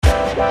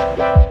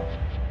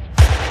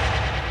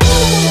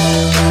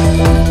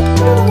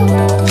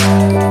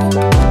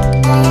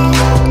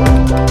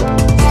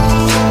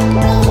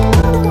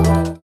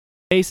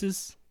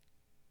Faces,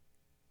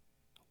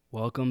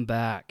 welcome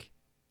back.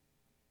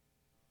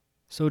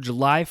 So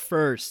July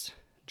 1st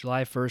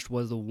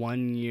was the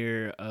 1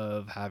 year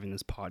of having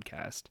this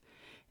podcast.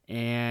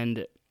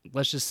 And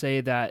let's just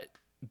say that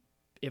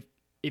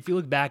if you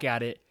look back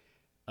at it,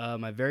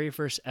 my very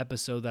first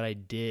episode that I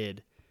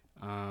did,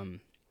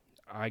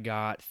 I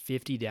got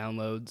 50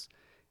 downloads.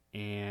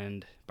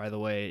 And by the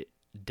way,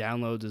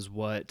 downloads is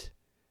what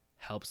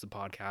helps the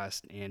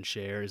podcast and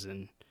shares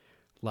and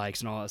likes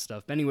and all that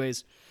stuff. But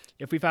anyways,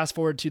 if we fast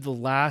forward to the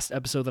last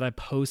episode that I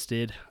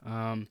posted,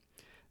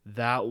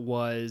 that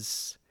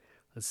was,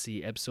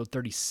 episode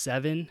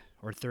 37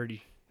 or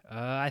 30.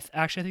 I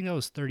think that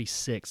was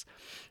 36.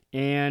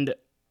 And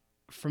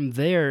from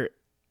there,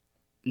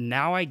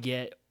 now I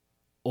get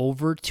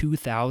over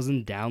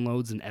 2,000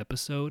 downloads an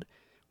episode,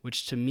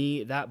 which to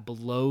me, that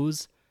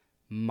blows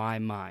my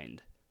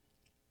mind.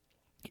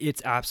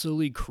 It's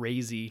absolutely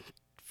crazy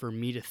for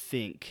me to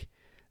think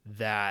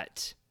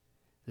that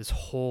this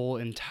whole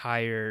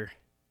entire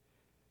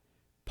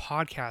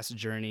podcast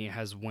journey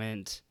has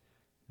went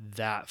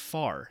that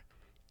far.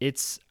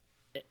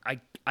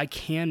 I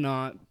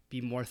cannot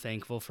be more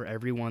thankful for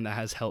everyone that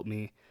has helped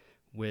me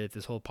with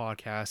this whole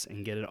podcast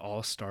and get it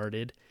all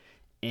started.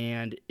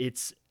 And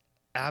it's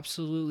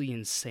absolutely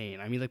insane.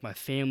 I mean, like my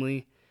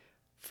family,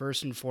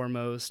 first and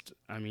foremost.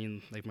 I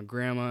mean, like my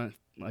grandma,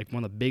 like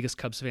one of the biggest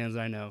Cubs fans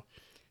I know.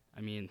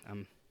 I mean,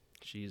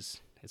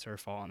 it's her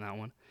fault on that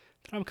one.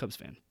 But I'm a Cubs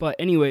fan. But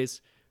anyways,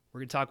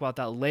 we're going to talk about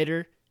that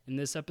later in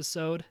this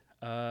episode,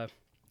 to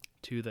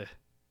the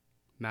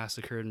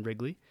massacre in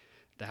Wrigley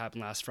that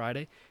happened last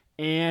Friday.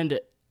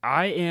 And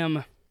I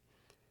am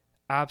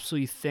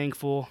absolutely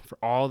thankful for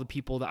all the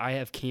people that I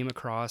have came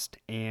across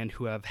and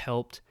who have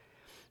helped.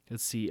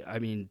 Let's see. I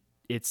mean,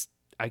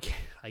 I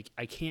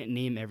can't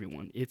name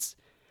everyone. It's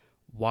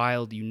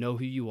wild. You know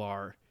who you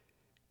are.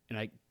 And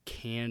I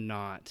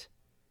cannot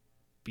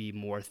be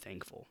more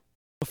thankful.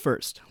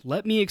 First,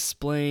 let me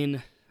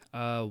explain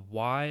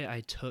why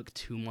I took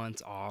 2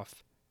 months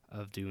off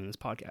of doing this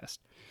podcast.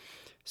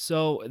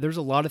 So there's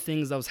a lot of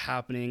things that was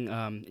happening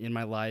in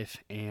my life,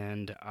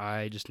 and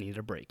I just needed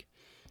a break.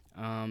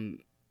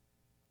 And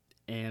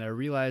I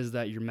realized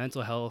that your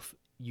mental health,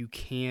 you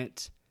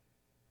can't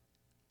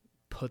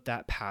put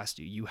that past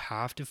you. You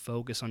have to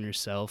focus on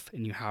yourself,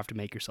 and you have to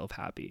make yourself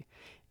happy.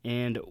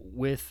 And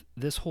with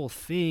this whole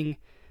thing,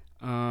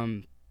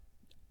 I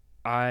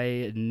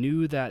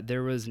knew that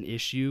there was an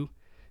issue,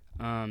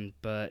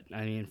 but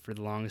I mean, for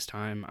the longest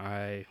time,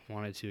 I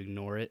wanted to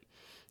ignore it.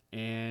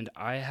 And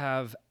I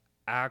have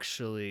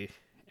actually,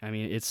 I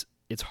mean, it's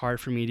hard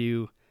for me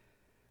to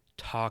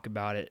talk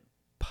about it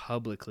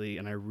publicly,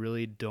 and I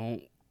really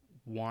don't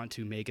want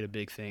to make it a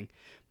big thing,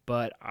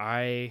 but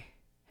I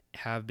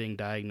have been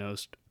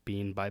diagnosed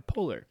being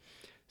bipolar.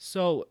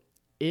 So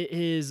it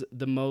is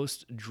the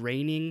most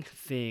draining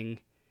thing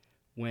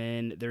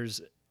when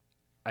there's,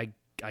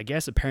 I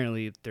guess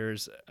apparently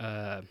there's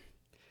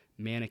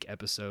manic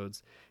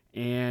episodes,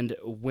 and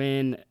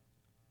when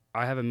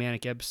I have a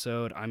manic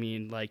episode, I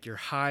mean, like your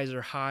highs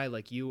are high,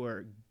 like you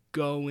are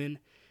going,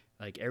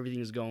 like everything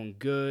is going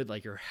good,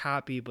 like you're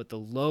happy, but the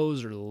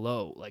lows are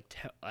low, like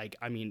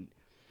I mean,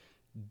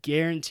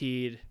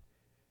 guaranteed,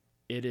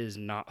 it is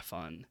not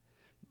fun.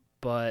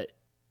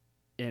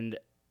 And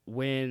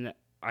when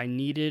I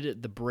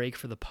needed the break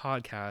for the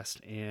podcast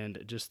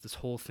and just this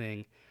whole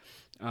thing,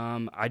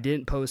 I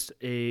didn't post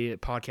a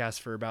podcast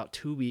for about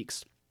 2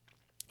 weeks,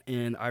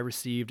 and I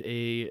received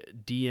a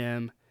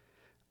DM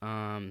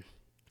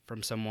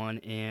from someone,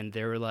 and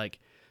they were like,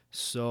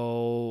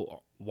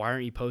 so why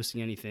aren't you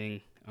posting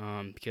anything?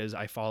 Because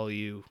I follow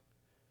you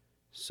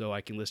so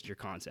I can listen to your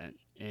content.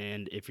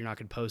 And if you're not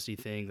going to post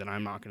anything, then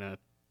I'm not going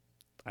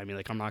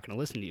to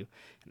listen to you.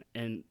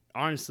 And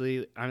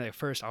honestly, I mean, at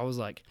first I was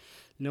like,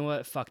 you know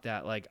what? Fuck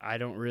that. Like, I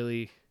don't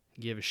really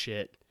give a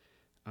shit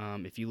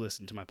if you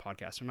listen to my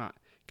podcast or not.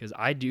 Because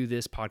I do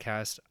this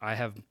podcast, I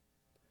have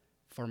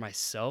for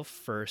myself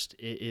first.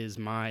 It is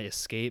my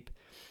escape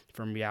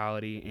from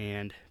reality.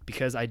 And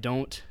because I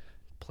don't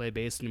play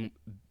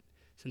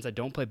since I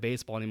don't play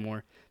baseball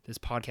anymore, this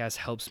podcast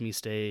helps me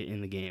stay in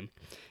the game.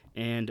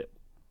 And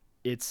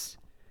it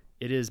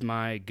is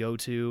my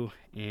go-to,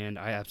 and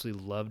I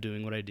absolutely love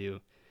doing what I do.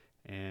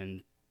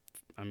 And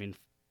I mean,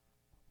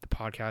 the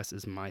podcast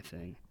is my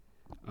thing.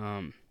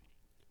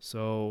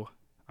 So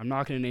I'm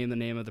not going to name the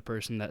name of the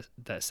person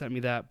that sent me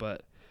that,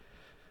 but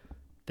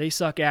they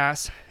suck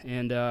ass.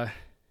 And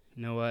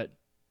you know what?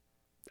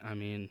 I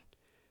mean,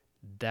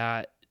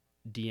 that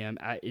DM,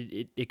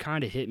 it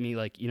kind of hit me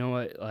like, you know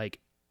what? Like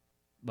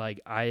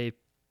I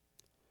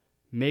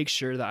make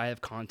sure that I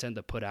have content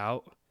to put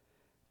out,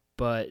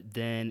 but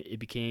then it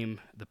became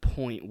the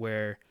point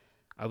where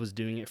I was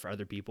doing it for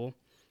other people,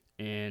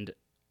 and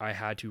I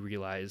had to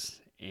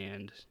realize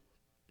and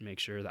make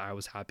sure that I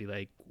was happy,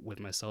 like, with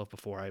myself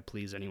before I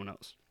pleased anyone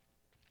else.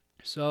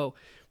 So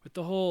with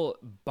the whole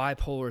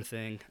bipolar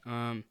thing,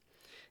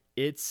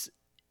 it's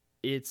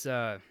it's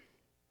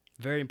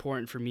very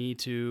important for me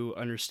to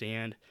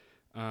understand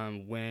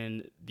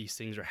when these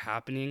things are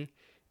happening,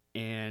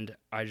 and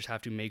I just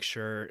have to make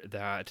sure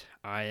that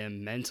I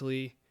am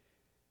mentally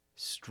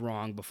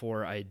strong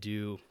before I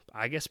do,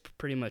 I guess,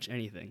 pretty much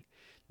anything.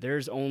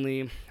 There's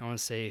only, I want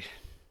to say,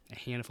 a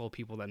handful of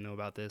people that know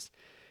about this,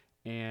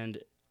 and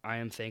I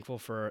am thankful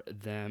for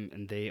them,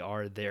 and they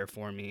are there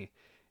for me.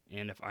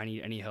 And if I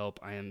need any help,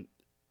 I am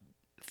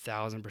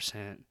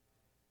 1,000%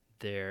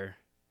 there,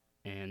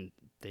 and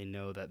they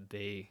know that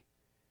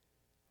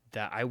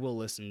I will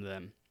listen to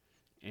them,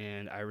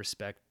 and I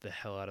respect the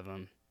hell out of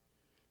them,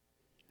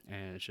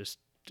 and it's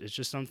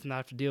just something I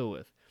have to deal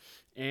with.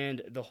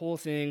 And the whole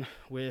thing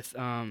with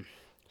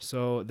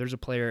so there's a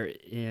player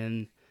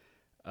in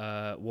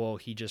well,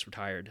 he just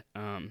retired.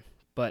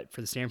 But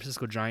for the San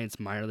Francisco Giants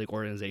minor league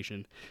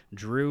organization,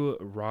 Drew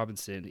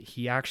Robinson,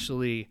 he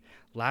actually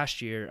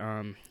last year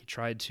he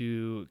tried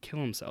to kill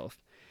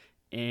himself,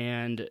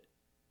 and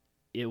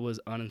it was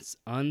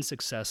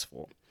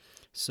unsuccessful.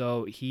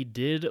 So he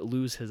did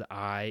lose his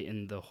eye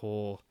in the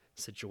whole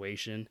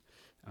situation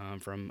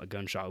from a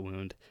gunshot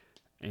wound,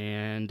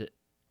 and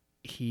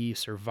he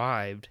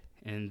survived,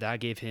 and that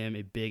gave him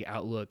a big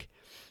outlook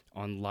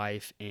on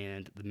life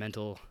and the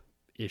mental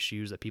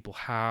issues that people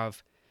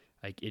have.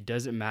 Like, it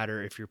doesn't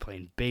matter if you're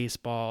playing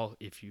baseball,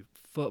 if you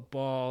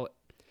football,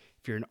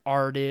 if you're an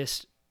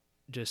artist,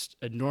 just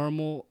a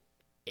normal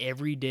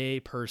everyday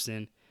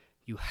person,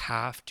 you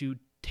have to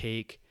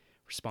take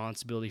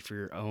responsibility for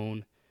your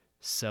own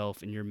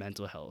self and your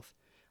mental health.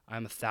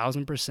 I'm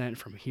 1,000%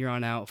 from here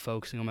on out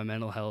focusing on my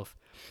mental health,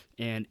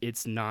 and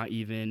it's not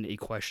even a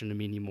question to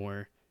me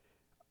anymore.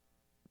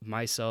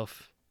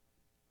 Myself,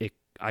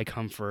 I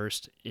come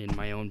first in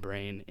my own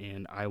brain,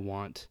 and I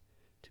want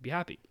to be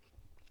happy.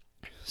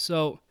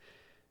 So,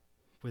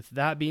 with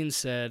that being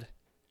said,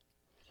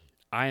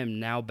 I am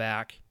now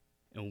back,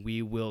 and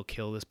we will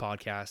kill this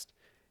podcast.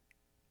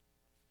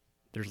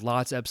 There's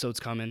lots of episodes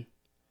coming,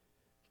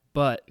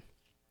 but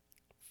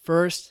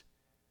first,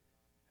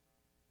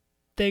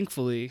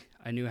 thankfully,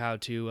 I knew how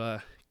to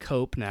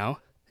cope now,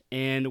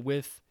 and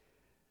with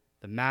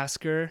the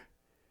massacre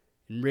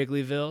in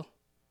Wrigleyville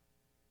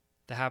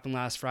that happened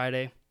last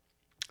Friday,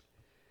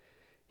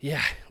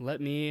 yeah,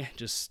 let me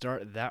just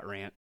start that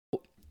rant.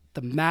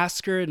 The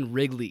massacre in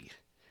Wrigley.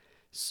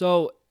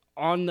 So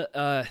on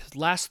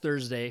last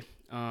Thursday,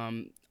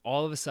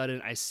 all of a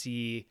sudden I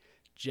see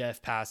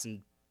Jeff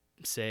Passan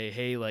say,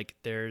 "Hey, like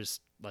there's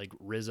like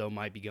Rizzo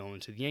might be going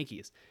to the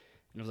Yankees,"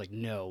 and I was like,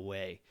 "No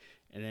way!"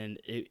 And then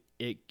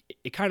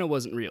it kind of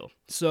wasn't real.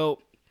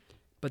 So,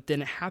 but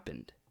then it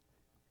happened,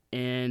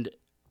 and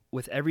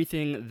with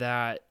everything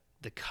that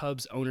the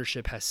Cubs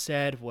ownership has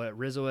said, what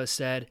Rizzo has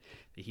said,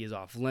 that he is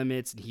off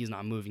limits and he's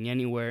not moving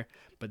anywhere.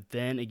 But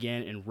then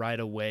again, and right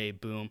away,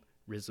 boom,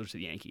 Rizzo to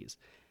the Yankees.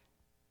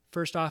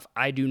 First off,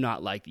 I do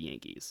not like the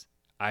Yankees.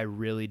 I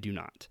really do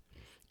not.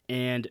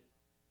 And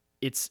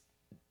it's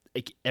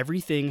like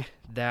everything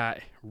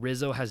that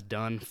Rizzo has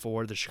done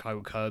for the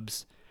Chicago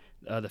Cubs,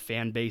 the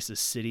fan base, the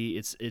city,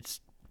 it's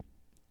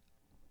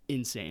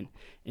insane.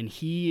 And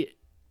he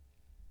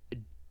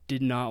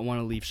did not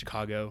want to leave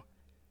Chicago,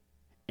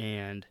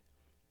 and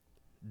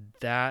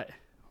that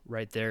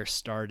right there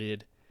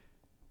started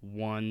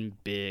one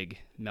big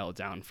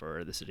meltdown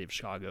for the city of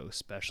Chicago,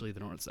 especially the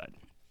north side.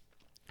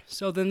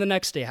 So then the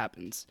next day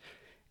happens.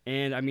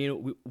 And I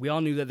mean, we all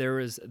knew that there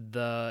was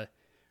the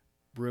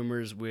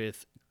rumors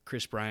with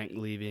Kris Bryant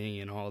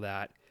leaving and all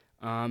that.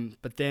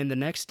 But then the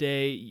next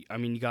day, I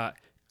mean, you got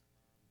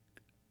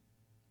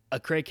a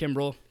Craig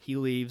Kimbrell, he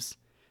leaves.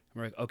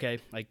 We're like, okay,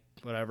 like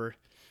whatever.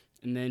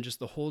 And then just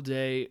the whole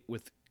day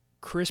with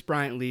Kris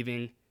Bryant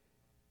leaving,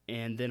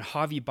 and then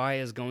Javi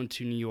Baez going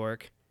to New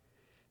York.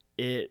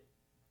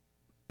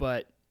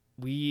 But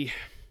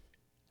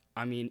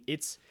I mean,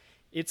 it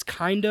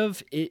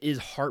is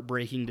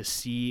heartbreaking to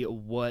see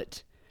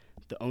what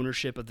the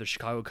ownership of the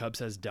Chicago Cubs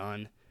has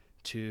done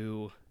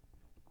to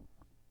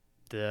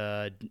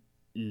the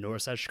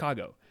north side of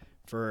Chicago.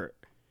 For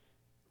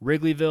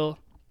Wrigleyville,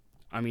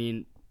 I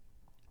mean,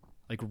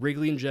 like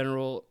Wrigley in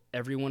general,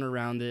 everyone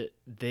around it,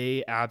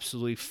 they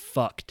absolutely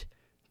fucked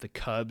the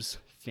Cubs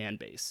fan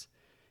base.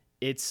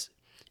 It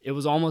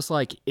was almost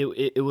like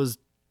it was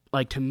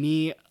like, to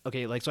me,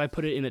 okay, like, so I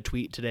put it in a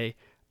tweet today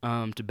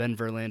to Ben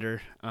Verlander.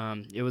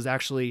 It was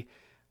actually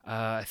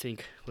I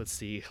think, let's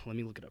see, let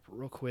me look it up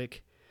real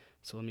quick.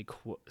 So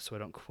so I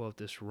don't quote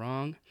this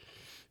wrong.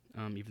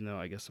 Even though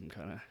I guess I'm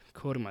kind of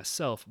quoting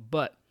myself,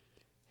 but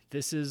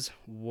this is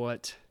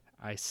what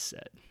I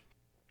said.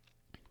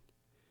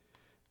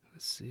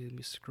 Let's see, let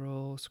me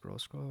scroll.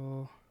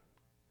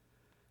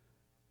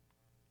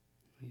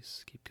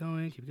 Please keep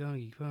going.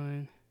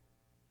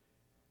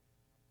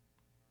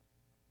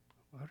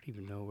 I don't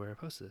even know where I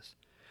posted this.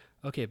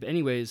 Okay, but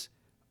anyways,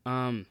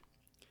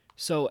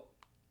 so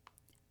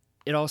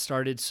it all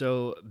started.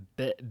 So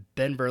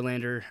Ben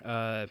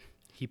Verlander,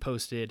 he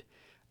posted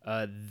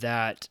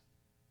that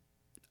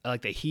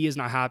like that he is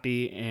not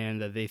happy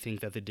and that they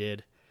think that they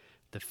did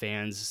the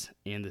fans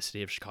and the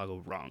city of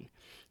Chicago wrong.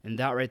 And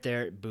that right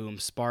there, boom,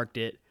 sparked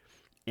it.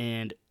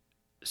 And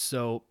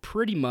so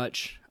pretty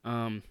much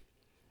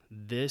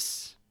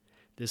this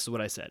is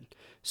what I said.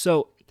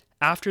 So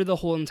after the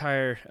whole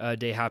entire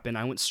day happened,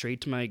 I went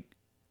straight to my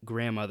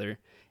grandmother,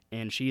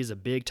 and she is a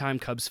big time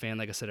Cubs fan,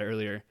 like I said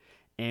earlier.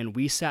 And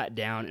we sat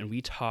down and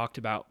we talked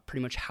about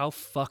pretty much how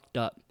fucked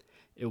up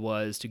it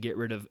was to get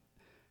rid of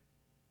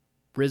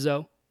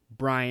Rizzo,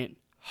 Bryant,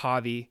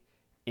 Javi,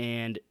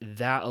 and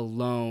that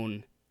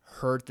alone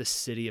hurt the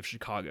city of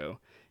Chicago.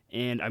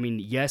 And I mean,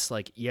 yes,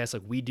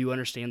 we do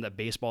understand that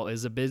baseball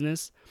is a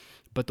business,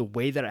 but the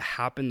way that it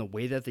happened, the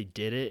way that they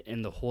did it,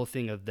 and the whole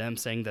thing of them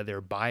saying that they're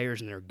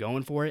buyers and they're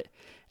going for it,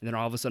 and then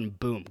all of a sudden,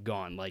 boom,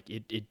 gone. Like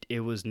it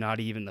was not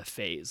even the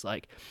phase.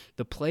 Like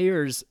the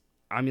players,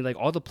 I mean, like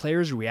all the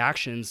players'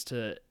 reactions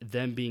to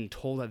them being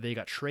told that they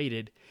got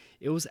traded,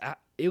 it was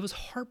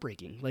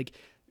heartbreaking. Like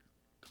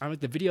I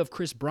like the video of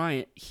Chris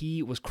Bryant,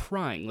 he was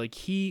crying. Like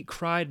he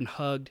cried and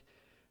hugged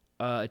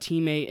a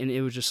teammate, and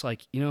it was just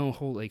like,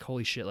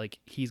 holy shit, like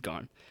he's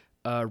gone.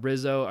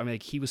 Rizzo, I mean,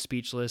 like he was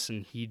speechless,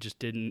 and he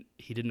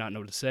did not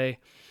know what to say.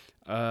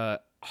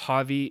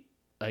 Javi,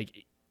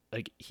 like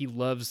he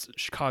loves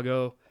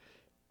Chicago.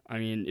 I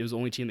mean, it was the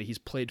only team that he's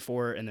played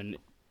for, and then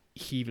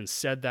he even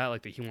said that,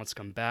 like that he wants to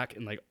come back,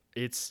 and like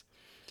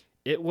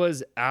it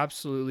was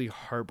absolutely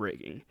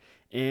heartbreaking.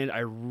 And I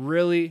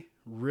really,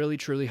 really,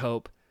 truly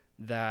hope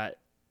that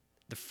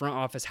the front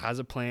office has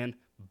a plan,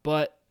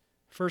 but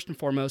first and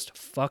foremost,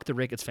 fuck the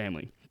Ricketts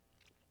family.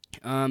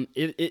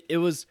 It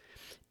was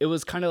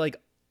kind of like,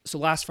 so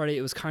last Friday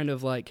it was kind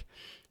of like,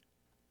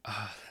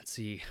 let's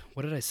see,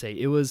 what did I say?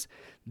 It was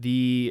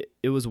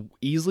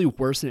easily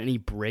worse than any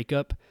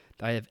breakup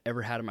that I have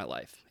ever had in my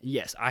life.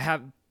 Yes,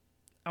 I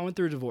went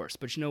through a divorce,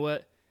 but you know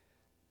what?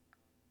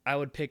 I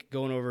would pick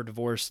going over a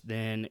divorce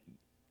than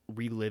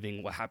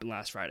reliving what happened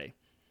last Friday.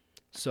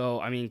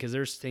 So, I mean, because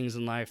there's things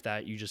in life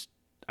that you just,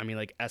 I mean,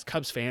 like as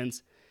Cubs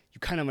fans, you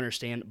kind of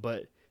understand,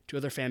 but to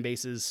other fan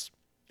bases,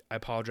 I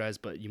apologize,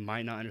 but you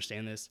might not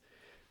understand this.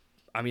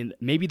 I mean,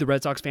 maybe the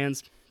Red Sox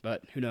fans,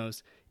 but who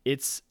knows?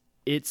 It's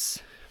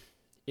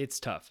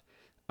tough.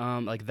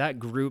 Like that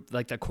group,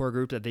 like that core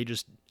group that they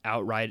just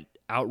outright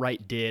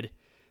did,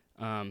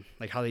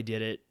 like how they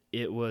did it,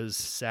 it was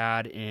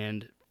sad,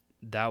 and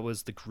that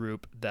was the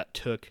group that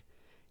took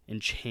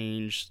and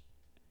changed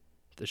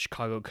the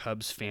Chicago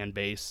Cubs fan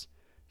base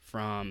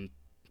from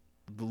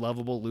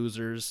lovable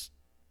losers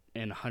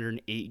and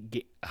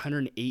 108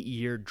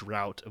 year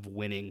drought of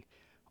winning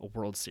a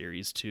World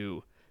Series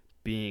to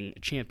being a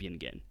champion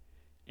again.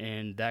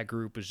 And that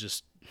group was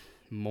just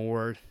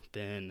more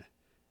than,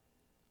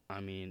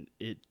 I mean,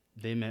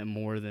 they meant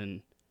more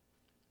than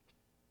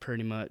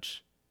pretty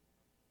much,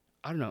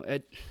 I don't know,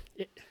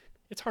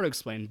 it's hard to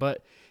explain,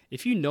 but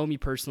if you know me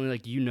personally,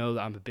 like, you know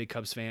that I'm a big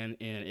Cubs fan,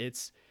 and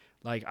it's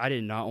like, I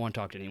did not want to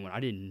talk to anyone. I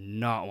did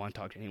not want to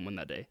talk to anyone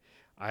that day.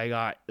 I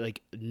got,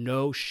 like,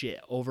 no shit,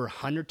 over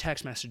 100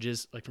 text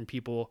messages, like, from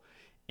people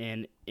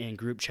and in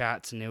group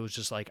chats, and it was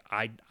just like,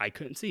 I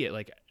couldn't see it.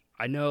 Like,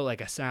 I know,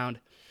 like, I sound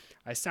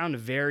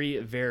very,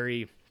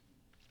 very,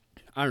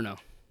 I don't know,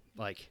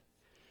 like,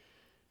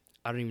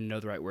 I don't even know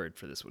the right word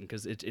for this one,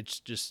 because it's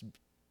just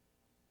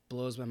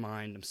blows my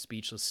mind. I'm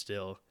speechless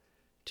still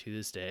to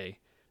this day,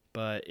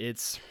 but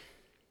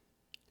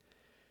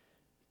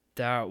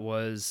that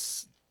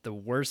was the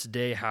worst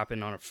day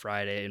happened on a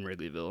Friday in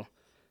Wrigleyville,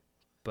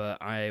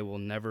 but I will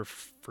never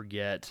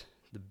forget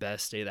the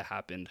best day that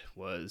happened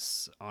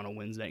was on a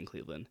Wednesday in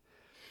Cleveland,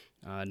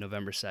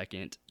 November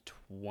 2nd,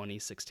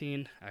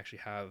 2016. I actually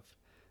have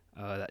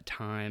that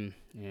time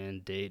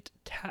and date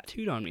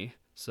tattooed on me,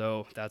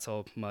 so that's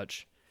how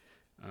much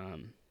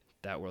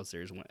that World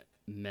Series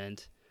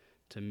meant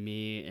to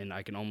me, and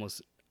I can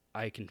almost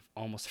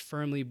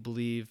firmly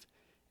believe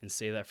and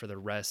say that for the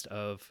rest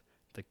of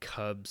the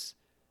Cubs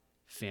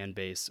fan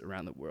base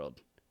around the world.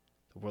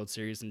 The World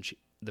Series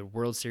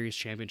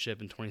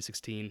championship in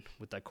 2016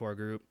 with that core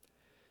group,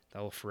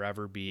 that will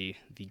forever be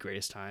the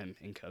greatest time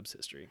in Cubs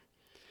history.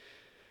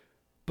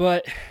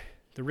 But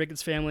the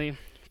Ricketts family,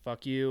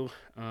 fuck you.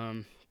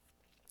 I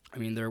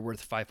mean, they're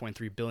worth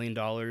 $5.3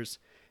 billion,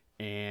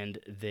 and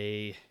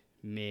they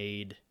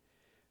made,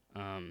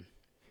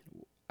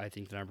 I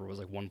think the number was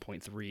like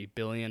 $1.3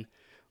 billion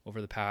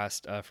over the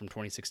past, from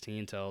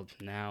 2016 till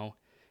now,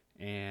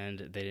 and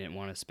they didn't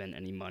want to spend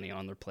any money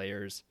on their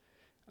players.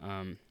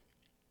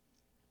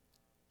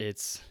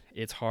 It's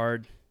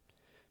hard,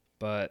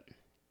 but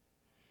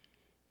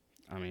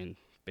I mean,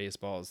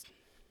 baseball is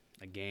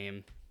a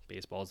game.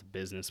 Baseball is a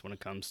business when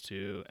it comes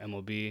to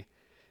MLB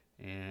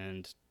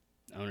and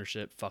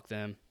ownership. Fuck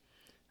them.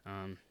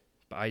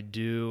 But I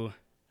do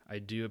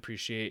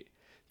appreciate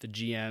the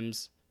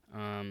GMs.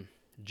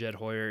 Jed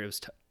Hoyer, it was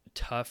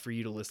tough for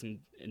you to listen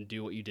and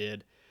do what you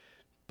did,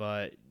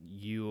 but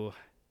you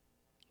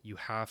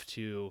have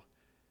to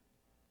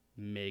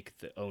make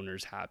the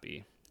owners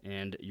happy,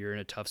 and you're in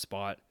a tough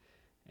spot,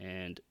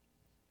 and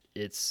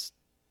it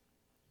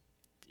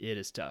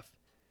is tough.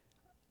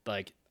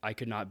 Like, I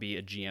could not be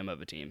a GM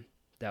of a team.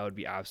 That would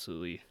be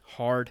absolutely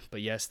hard.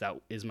 But yes, that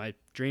is my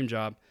dream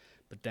job.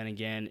 But then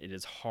again, it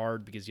is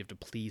hard because you have to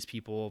please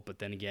people. But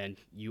then again,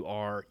 you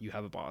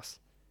have a boss.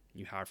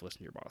 You have to listen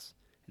to your boss.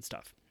 It's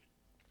tough.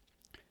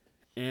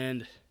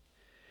 And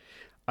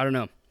I don't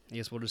know. I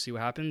guess we'll just see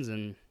what happens.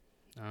 And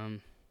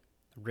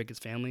Ricketts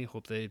family,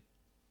 hope they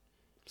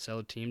sell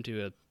a team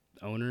to an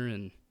owner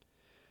and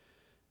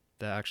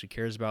that actually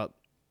cares about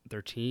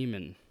their team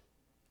and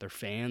their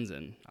fans.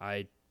 And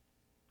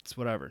it's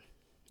whatever.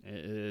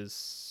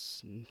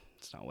 It's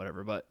not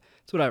whatever, but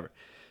it's whatever.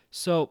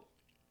 So,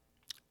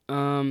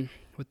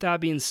 with that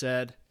being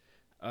said,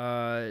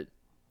 I'm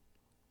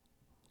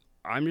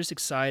just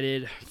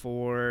excited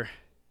for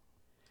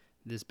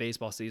this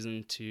baseball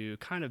season to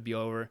kind of be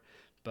over,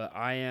 but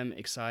I am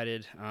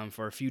excited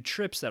for a few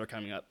trips that are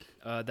coming up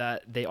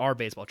that they are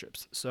baseball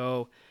trips.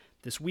 So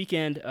this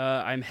weekend,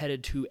 I'm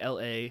headed to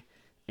LA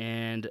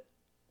and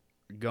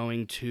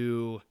going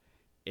to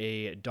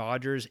a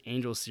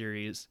Dodgers-Angels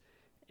series,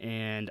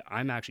 and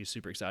I'm actually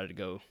super excited to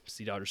go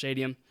see Dodger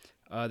Stadium.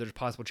 There's a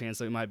possible chance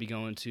that we might be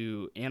going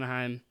to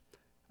Anaheim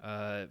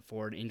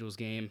for an Angels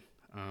game.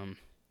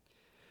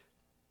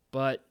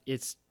 But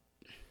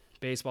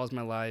baseball is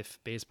my life.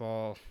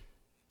 Baseball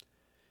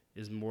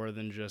is more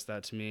than just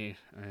that to me.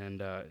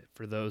 And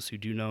for those who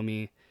do know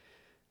me,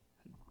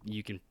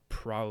 you can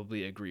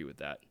probably agree with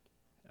that.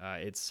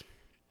 It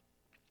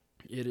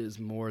is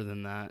more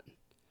than that.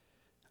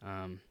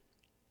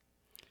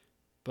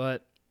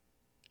 But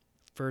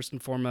first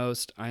and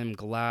foremost, I am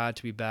glad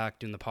to be back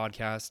doing the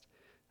podcast.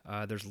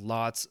 There's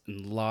lots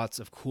and lots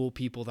of cool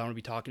people that I'm going to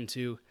be talking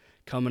to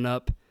coming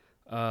up.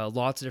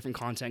 Lots of different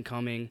content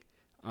coming.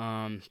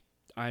 I'm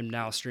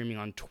now streaming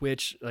on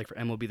Twitch, like for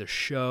MLB The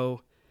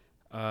Show,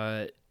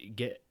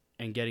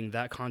 getting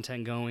that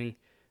content going.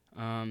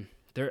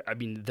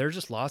 There's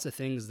just lots of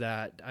things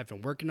that I've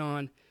been working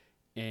on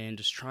and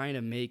just trying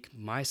to make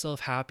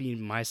myself happy,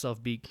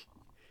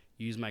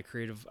 use my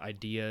creative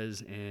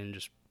ideas and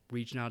just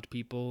reaching out to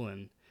people.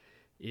 And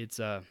it's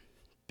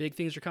big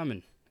things are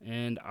coming.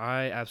 And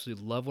I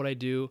absolutely love what I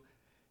do.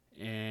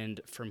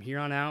 And from here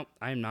on out,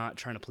 I'm not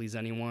trying to please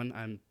anyone.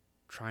 I'm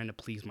trying to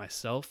please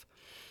myself.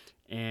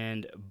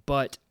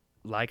 But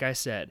like I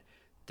said,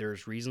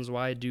 there's reasons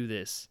why I do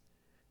this.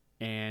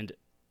 And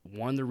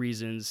one of the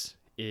reasons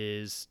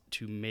is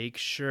to make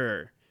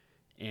sure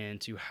and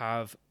to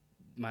have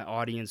my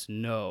audience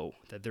know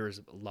that there's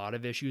a lot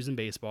of issues in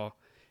baseball.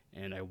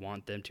 And I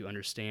want them to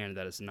understand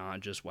that it's not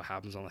just what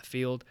happens on the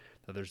field,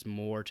 that there's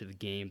more to the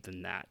game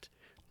than that.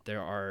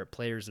 There are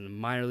players in the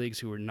minor leagues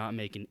who are not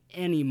making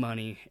any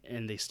money,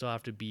 and they still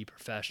have to be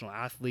professional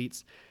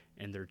athletes,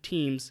 and their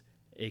teams,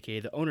 aka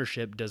the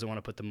ownership, doesn't want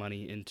to put the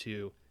money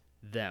into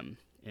them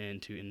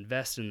and to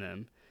invest in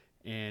them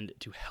and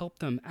to help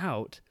them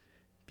out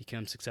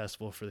become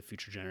successful for the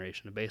future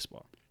generation of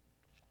baseball.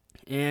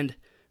 And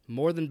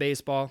more than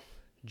baseball,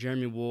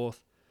 Jeremy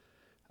Wolf,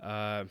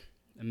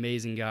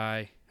 amazing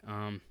guy.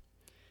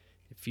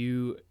 If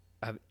you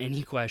have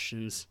any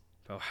questions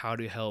about how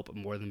to help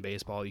more than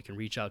baseball, you can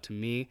reach out to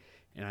me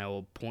and I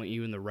will point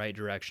you in the right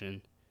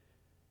direction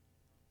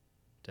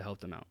to help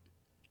them out.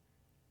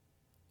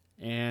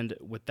 And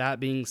with that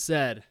being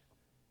said,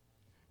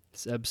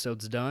 this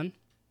episode's done.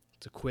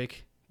 It's a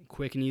quick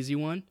and easy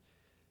one.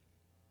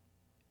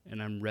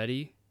 And I'm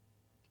ready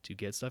to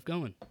get stuff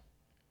going.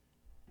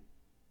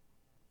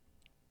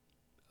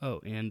 Oh,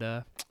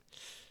 and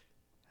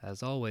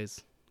as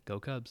always, go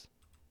Cubs.